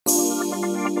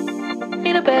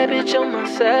Need a bad bitch on my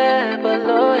side, but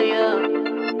loyal.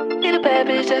 Need a bad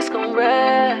bitch that's gon'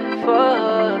 ride for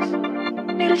us.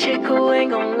 Need a chick who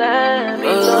ain't gon' lie, be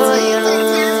loyal,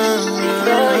 be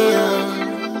loyal.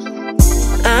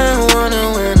 I want a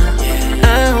winner,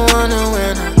 I want a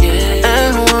winner, I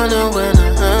want a winner.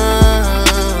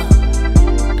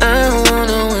 I want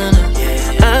a winner,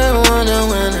 I want a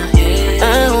winner,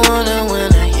 I want a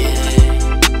winner,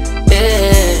 yeah.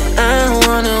 I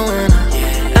want a winner,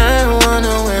 I want a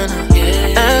winner,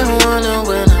 I want a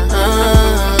winner.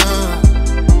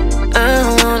 I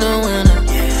want a winner,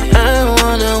 I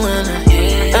want a winner,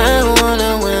 I want a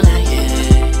winner,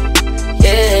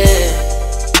 yeah.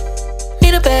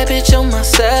 Need a bad bitch on my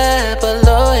side, but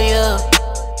loyal.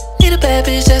 Need a bad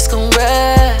bitch that's gon'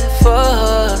 ride for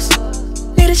us.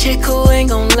 Need a chick who ain't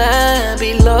gon' lie,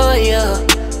 be loyal,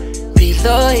 be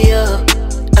loyal.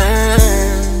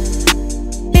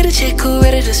 Need a chick who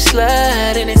ready to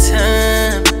slide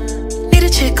anytime. Need a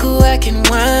chick who I can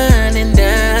wine and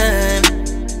dine.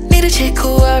 Need a chick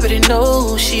who already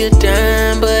know she a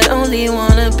dime, but only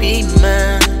wanna be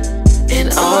mine.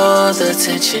 And all the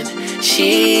tension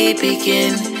she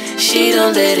begin, she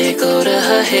don't let it go to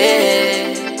her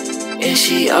head. And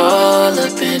she all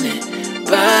up in it,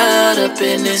 bout up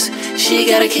in this. She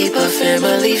gotta keep her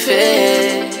family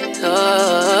fed.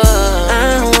 Oh,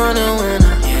 I want a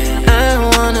winner, I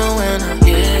want a winner,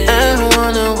 I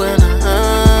want a winner.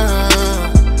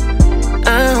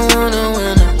 I want a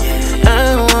winner, I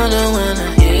want a winner,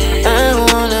 I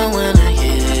want a winner,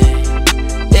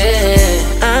 yeah.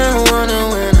 I want a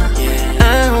winner, I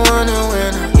want a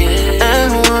winner, I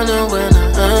want a winner.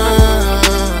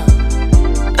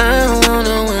 I want a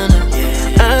winner,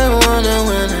 I want a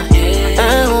winner, I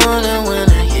want a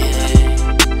winner,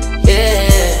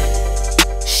 yeah.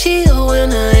 She a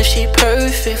winner if she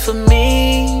perfect for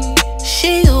me.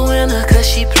 She a winner cause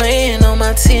she playing on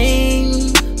my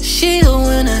team. She a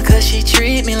winner cause she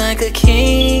treat me like a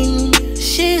king.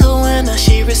 She a winner,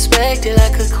 she respected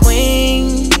like a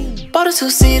queen. Bought a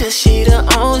two-seater, she the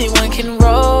only one can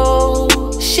roll.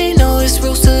 She know it's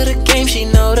rules to the game, she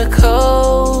know the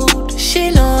code. She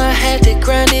know I had to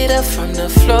grind it up from the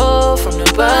floor, from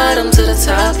the bottom to the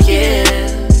top, yeah.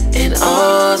 And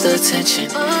all the tension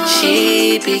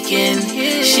she begin,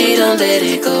 she don't let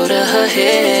it go to her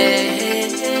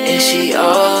head. And she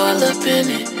all up in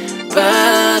it,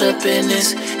 bout up in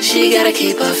this. She gotta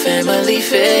keep her family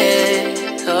fed.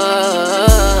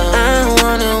 Oh,